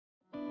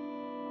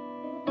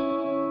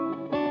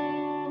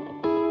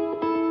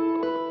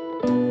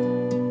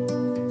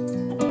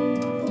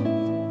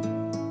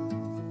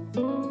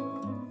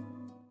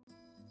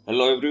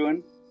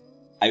everyone,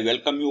 I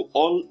welcome you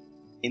all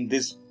in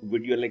this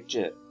video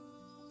lecture.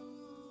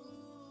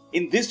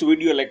 In this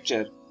video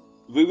lecture,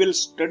 we will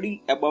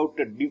study about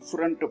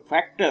different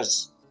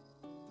factors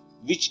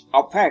which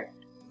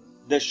affect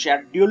the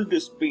scheduled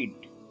speed.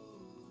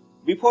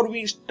 Before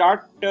we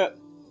start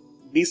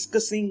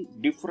discussing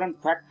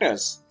different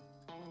factors,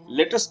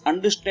 let us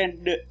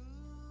understand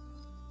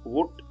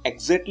what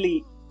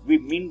exactly we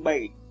mean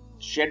by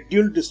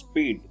scheduled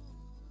speed.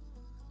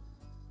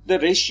 The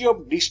ratio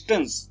of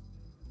distance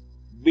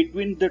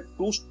between the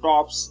two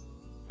stops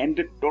and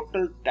the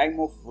total time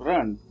of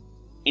run,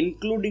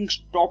 including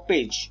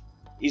stoppage,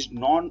 is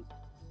known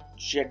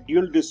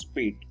scheduled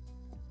speed.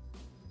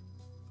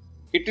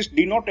 It is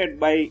denoted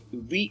by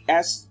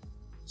Vs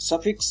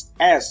suffix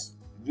s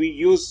we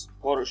use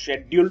for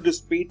scheduled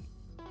speed,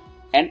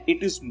 and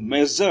it is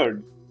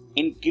measured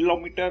in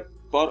kilometer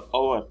per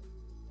hour.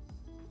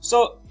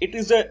 So it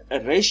is a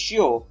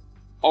ratio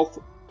of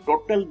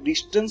total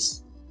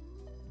distance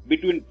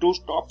between two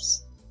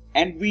stops,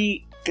 and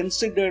we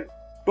consider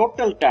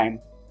total time,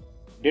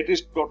 that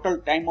is total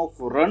time of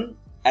run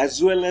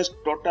as well as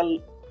total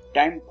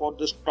time for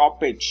the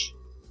stoppage.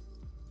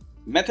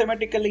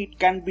 Mathematically it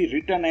can be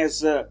written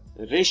as a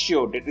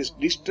ratio, that is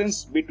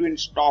distance between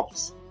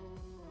stops,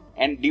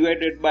 and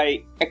divided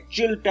by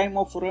actual time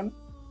of run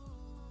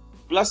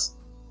plus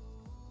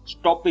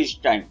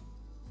stoppage time,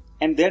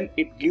 and then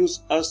it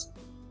gives us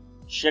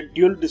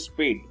scheduled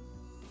speed.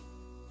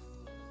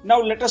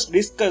 Now let us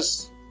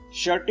discuss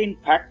certain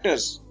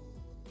factors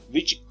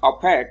which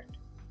affect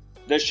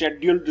the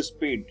scheduled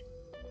speed.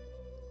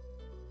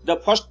 The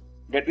first,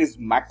 that is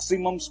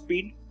maximum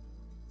speed.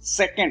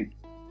 Second,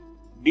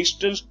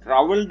 distance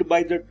traveled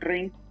by the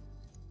train,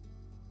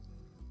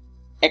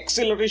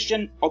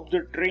 acceleration of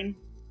the train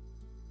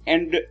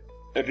and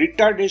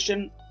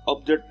retardation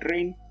of the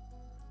train,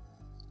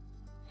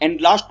 and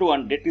last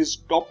one, that is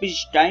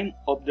stoppage time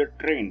of the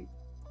train.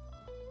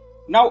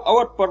 Now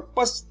our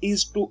purpose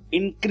is to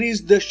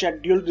increase the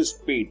scheduled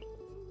speed,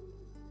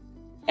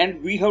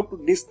 and we have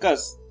to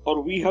discuss,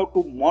 or we have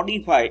to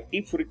modify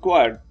if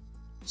required,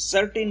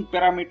 certain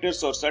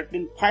parameters or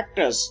certain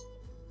factors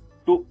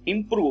to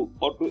improve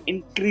or to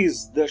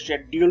increase the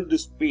scheduled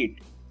speed.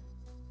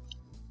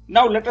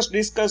 Now let us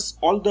discuss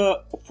all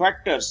the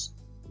factors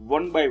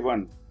one by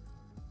one.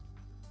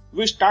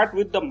 We start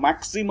with the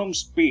maximum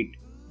speed.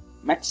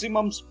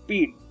 Maximum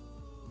speed,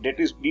 that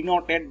is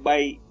denoted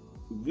by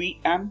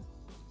Vm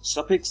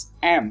suffix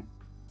m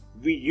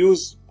we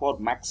use for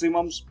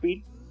maximum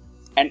speed,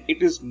 and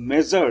it is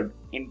measured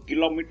in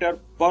kilometer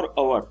per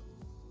hour.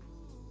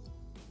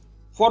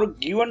 For a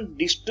given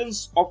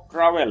distance of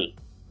travel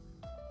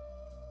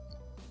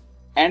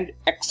and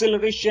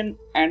acceleration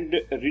and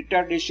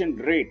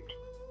retardation rate,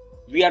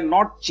 we are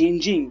not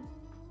changing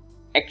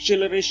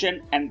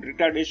acceleration and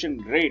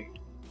retardation rate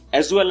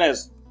as well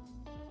as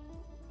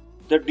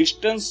the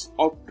distance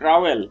of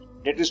travel,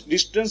 that is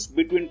distance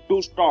between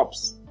two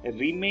stops,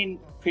 remain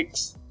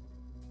fixed.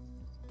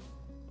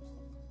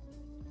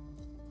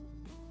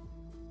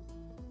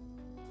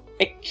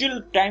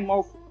 Actual time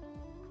of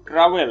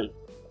travel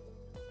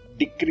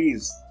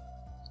decrease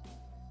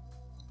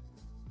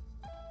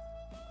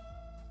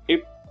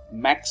if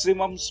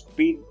maximum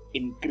speed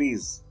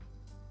increase.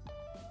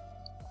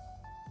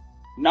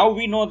 Now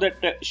we know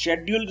that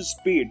scheduled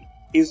speed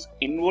is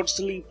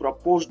inversely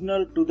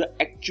proportional to the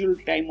actual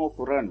time of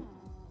run.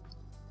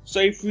 So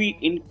if we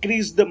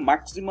increase the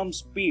maximum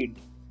speed,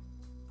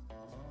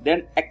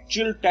 then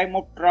actual time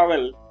of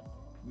travel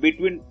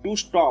between two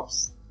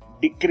stops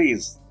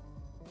decrease,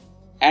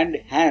 and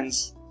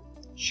hence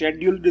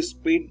scheduled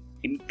speed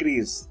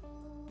increase.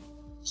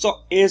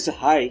 So as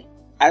high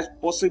as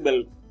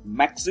possible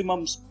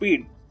maximum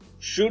speed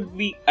should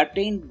be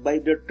attained by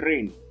the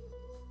train.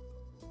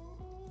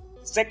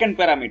 Second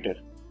parameter,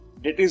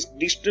 that is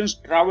distance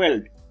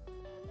traveled,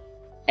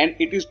 and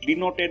it is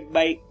denoted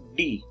by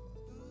d.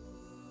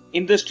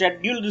 In the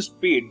scheduled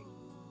speed,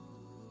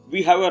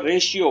 we have a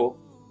ratio,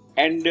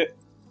 and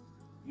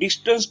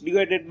distance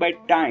divided by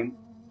time,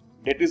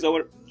 that is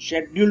our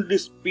scheduled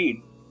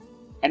speed,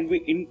 and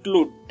we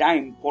include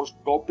time for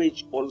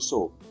stoppage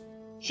also.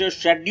 So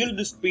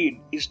scheduled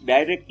speed is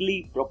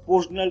directly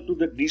proportional to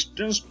the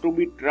distance to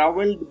be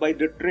traveled by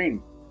the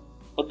train,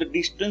 or the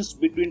distance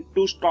between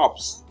two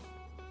stops.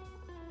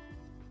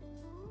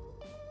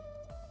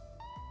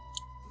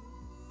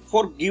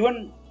 For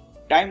given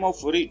time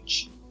of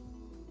reach,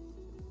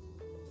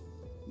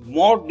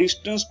 more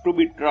distance to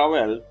be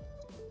traveled,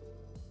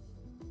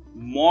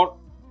 more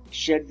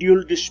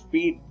scheduled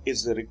speed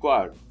is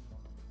required.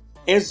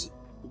 As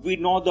we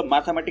know the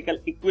mathematical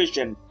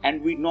equation,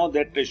 and we know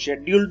that the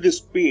scheduled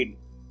speed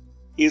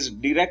is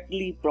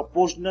directly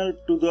proportional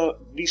to the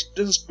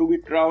distance to be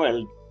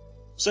traveled.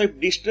 So if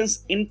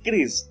distance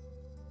increase,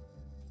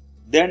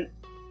 then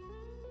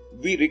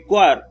we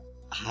require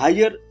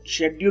higher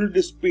scheduled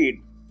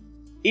speed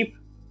if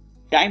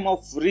time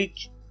of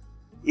reach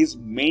is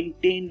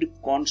maintained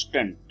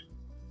constant.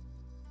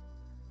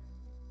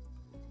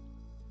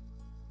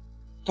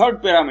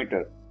 Third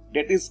parameter,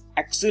 that is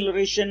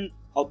acceleration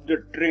of the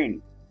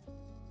train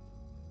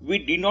we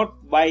denote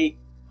by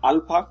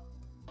alpha,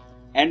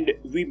 and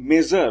we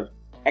measure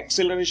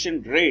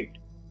acceleration rate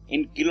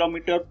in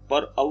kilometer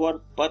per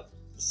hour per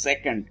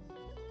second.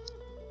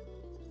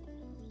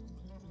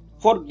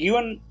 For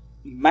given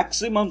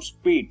maximum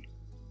speed,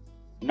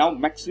 now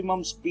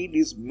maximum speed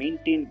is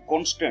maintained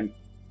constant,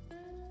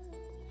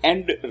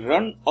 and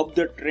run of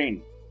the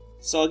train,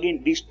 so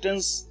again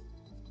distance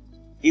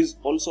is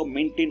also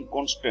maintained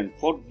constant.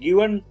 For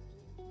given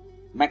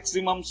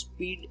maximum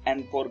speed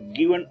and for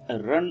given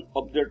run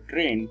of the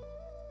train,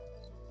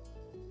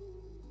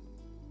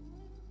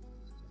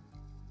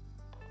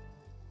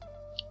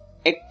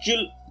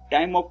 actual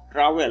time of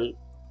travel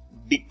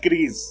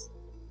decrease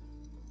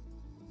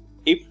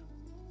if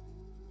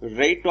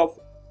rate of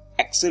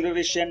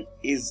acceleration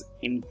is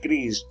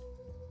increased.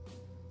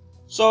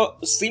 So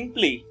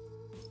simply,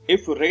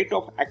 if rate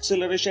of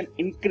acceleration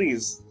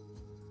increase,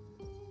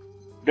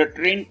 the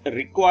train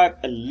require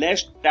a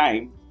less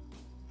time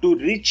to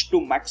reach to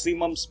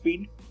maximum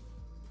speed,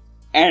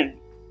 and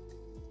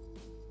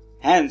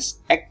hence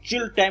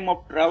actual time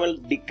of travel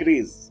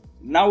decrease.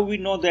 Now we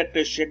know that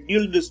the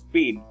scheduled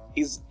speed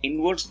is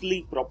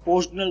inversely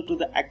proportional to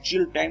the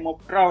actual time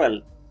of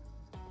travel.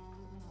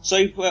 So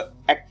if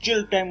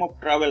actual time of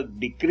travel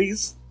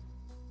decrease,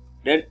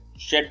 then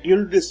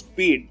scheduled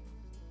speed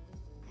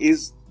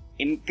is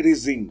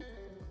increasing.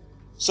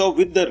 So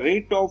with the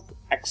rate of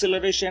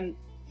acceleration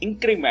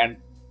increment,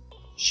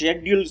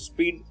 scheduled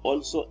speed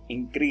also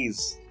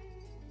increase.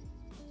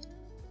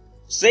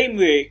 Same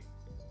way,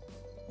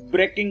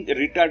 braking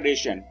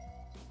retardation,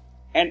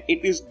 and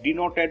it is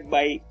denoted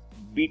by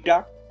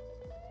beta.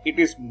 It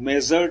is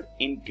measured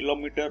in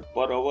kilometer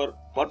per hour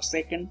per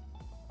second.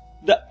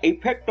 The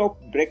effect of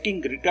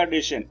braking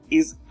retardation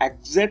is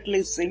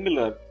exactly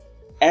similar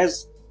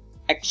as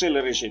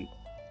acceleration.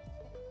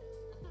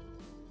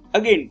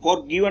 Again,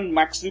 for given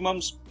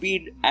maximum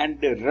speed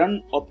and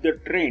run of the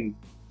train,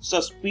 so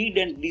speed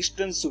and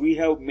distance we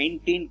have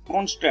maintained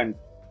constant.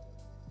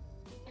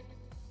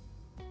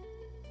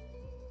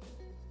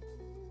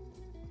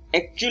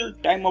 Actual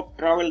time of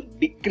travel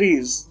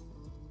decrease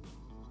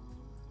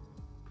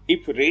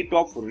if rate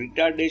of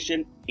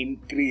retardation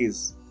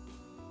increase.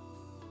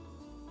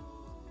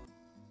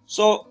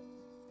 So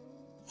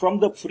from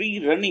the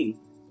free running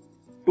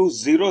to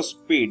zero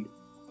speed,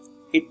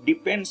 it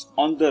depends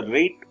on the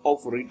rate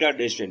of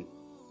retardation.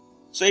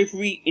 So if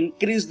we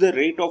increase the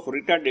rate of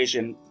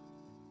retardation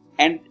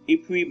and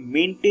if we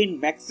maintain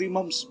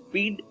maximum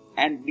speed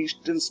and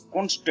distance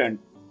constant,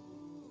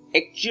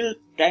 actual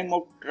time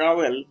of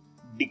travel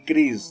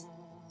decrease.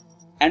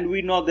 And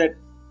we know that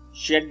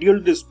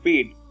scheduled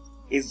speed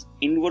is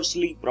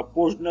inversely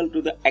proportional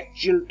to the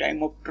actual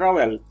time of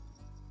travel.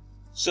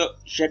 So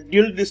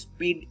scheduled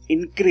speed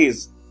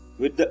increase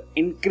with the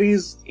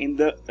increase in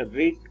the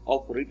rate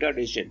of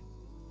retardation.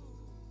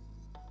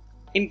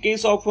 In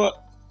case of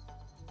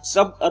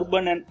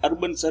suburban and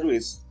urban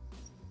service,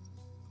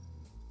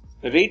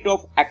 rate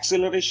of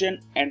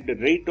acceleration and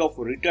rate of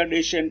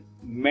retardation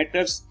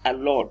matters a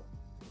lot.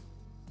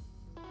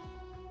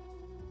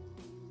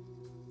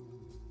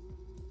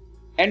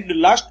 And the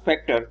last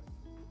factor,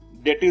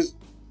 that is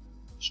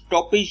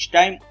stoppage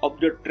time of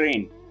the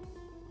train.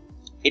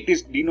 It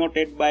is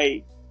denoted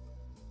by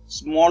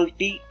small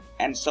t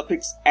and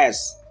suffix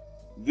s.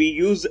 We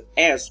use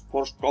s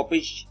for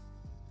stoppage,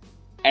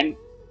 and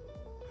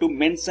to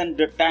mention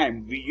the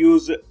time we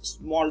use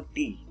small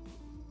t.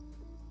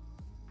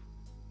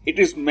 It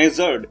is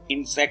measured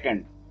in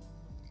second.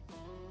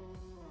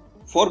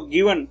 For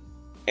given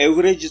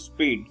average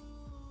speed,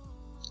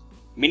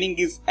 meaning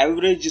is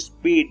average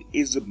speed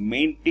is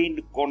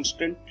maintained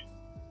constant,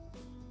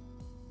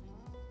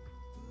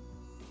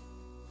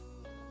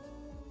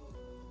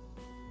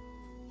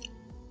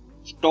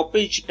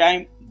 stoppage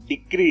time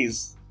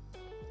decrease,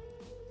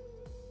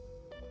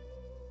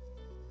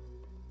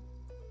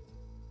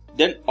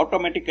 then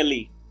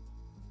automatically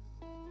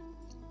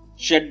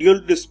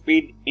scheduled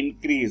speed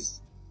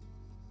increase.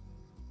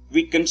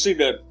 We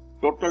consider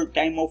total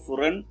time of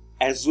run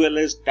as well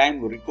as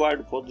time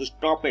required for the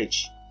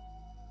stoppage,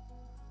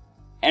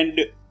 and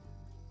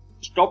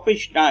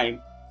stoppage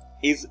time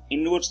is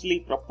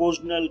inversely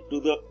proportional to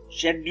the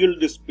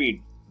scheduled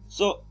speed.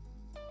 So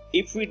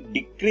if we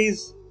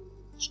decrease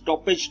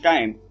stoppage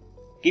time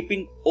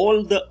keeping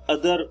all the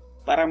other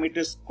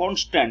parameters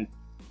constant,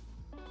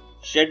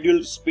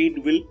 scheduled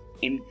speed will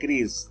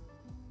increase.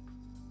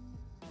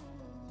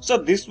 So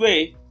this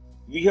way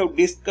we have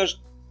discussed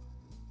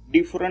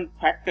different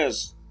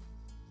factors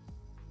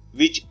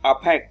which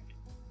affect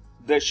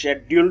the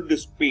scheduled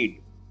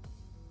speed.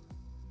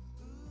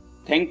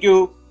 Thank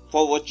you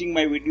for watching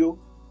my video.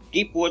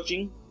 Keep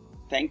watching.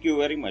 Thank you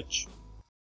very much.